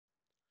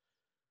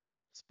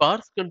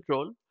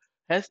SparseCtrl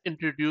has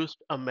introduced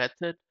a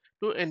method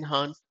to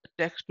enhance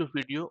text to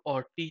video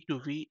or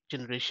T2V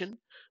generation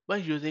by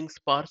using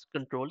sparse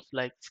controls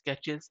like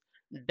sketches,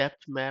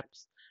 depth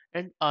maps,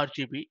 and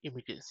RGB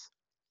images.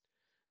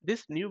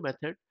 This new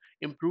method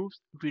improves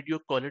video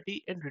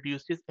quality and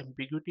reduces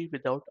ambiguity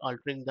without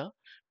altering the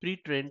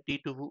pre-trained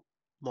T2V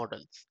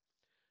models.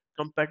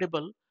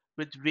 Compatible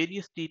with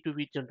various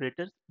T2V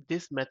generators,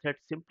 this method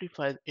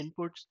simplifies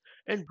inputs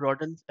and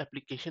broadens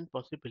application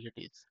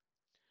possibilities.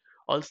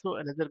 Also,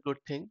 another good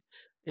thing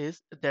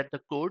is that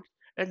the codes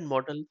and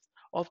models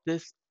of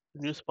this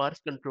new Sparse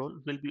control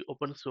will be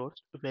open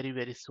sourced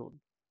very soon.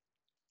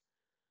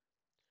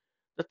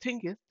 The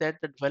thing is that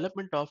the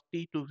development of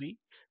T2V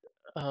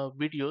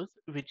videos,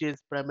 which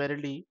is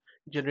primarily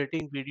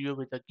generating video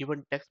with a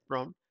given text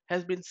prompt,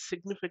 has been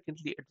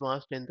significantly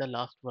advanced in the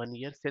last 1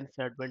 year since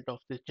the advent of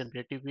this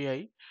generative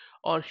AI,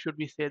 or should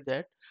we say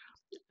that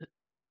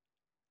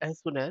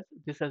as soon as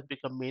this has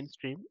become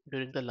mainstream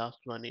during the last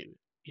 1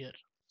 year.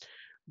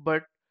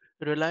 But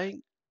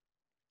relying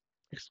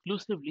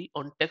exclusively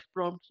on text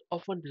prompts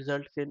often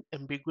results in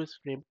ambiguous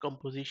frame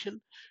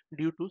composition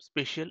due to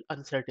spatial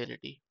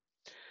uncertainty.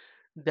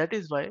 That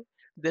is why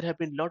there have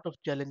been a lot of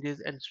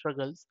challenges and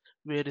struggles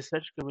where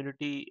research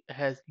community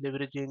has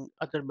leveraging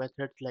other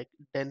methods like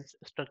dense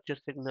structure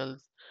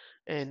signals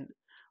and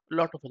a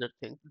lot of other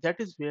things.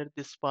 That is where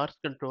this sparse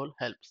control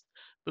helps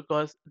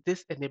because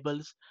this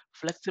enables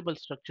flexible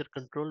structure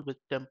control with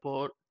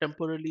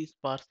temporally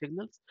sparse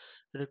signals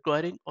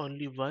requiring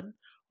only one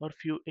or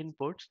few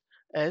inputs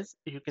as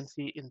you can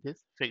see in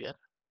this figure.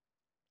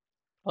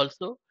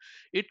 Also,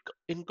 it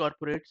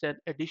incorporates an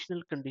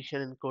additional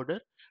condition encoder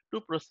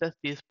to process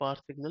these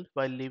sparse signals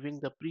while leaving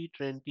the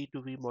pre-trained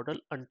T2V model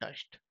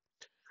untouched.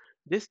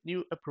 This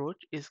new approach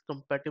is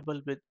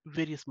compatible with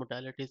various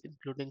modalities,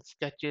 including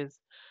sketches,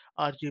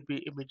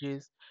 RGB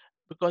images,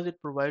 because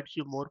it provides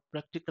you more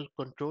practical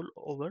control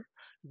over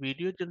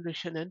video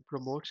generation and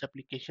promotes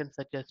applications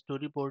such as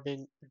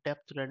storyboarding,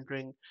 depth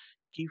rendering,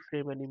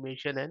 keyframe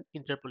animation, and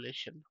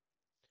interpolation.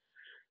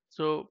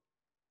 So,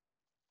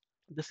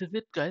 this is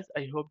it, guys.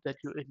 I hope that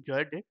you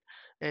enjoyed it.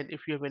 And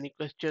if you have any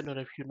question or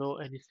if you know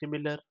any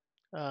similar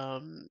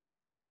um,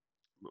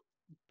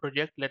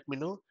 project, let me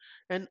know,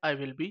 and I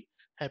will be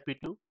happy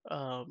to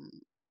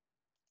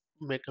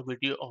make a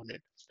video on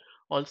it.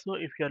 Also,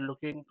 if you are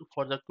looking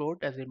for the code,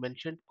 as I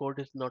mentioned, code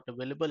is not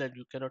available and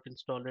you cannot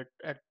install it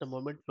at the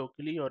moment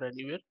locally or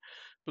anywhere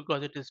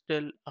because it is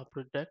still a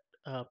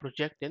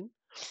project in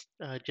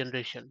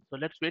generation. So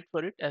let's wait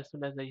for it. As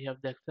soon as I have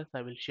the access,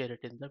 I will share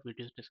it in the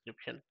video's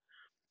description.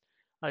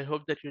 I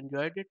hope that you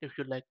enjoyed it. If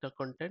you like the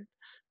content,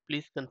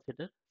 please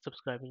consider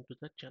subscribing to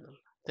the channel.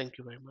 Thank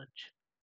you very much.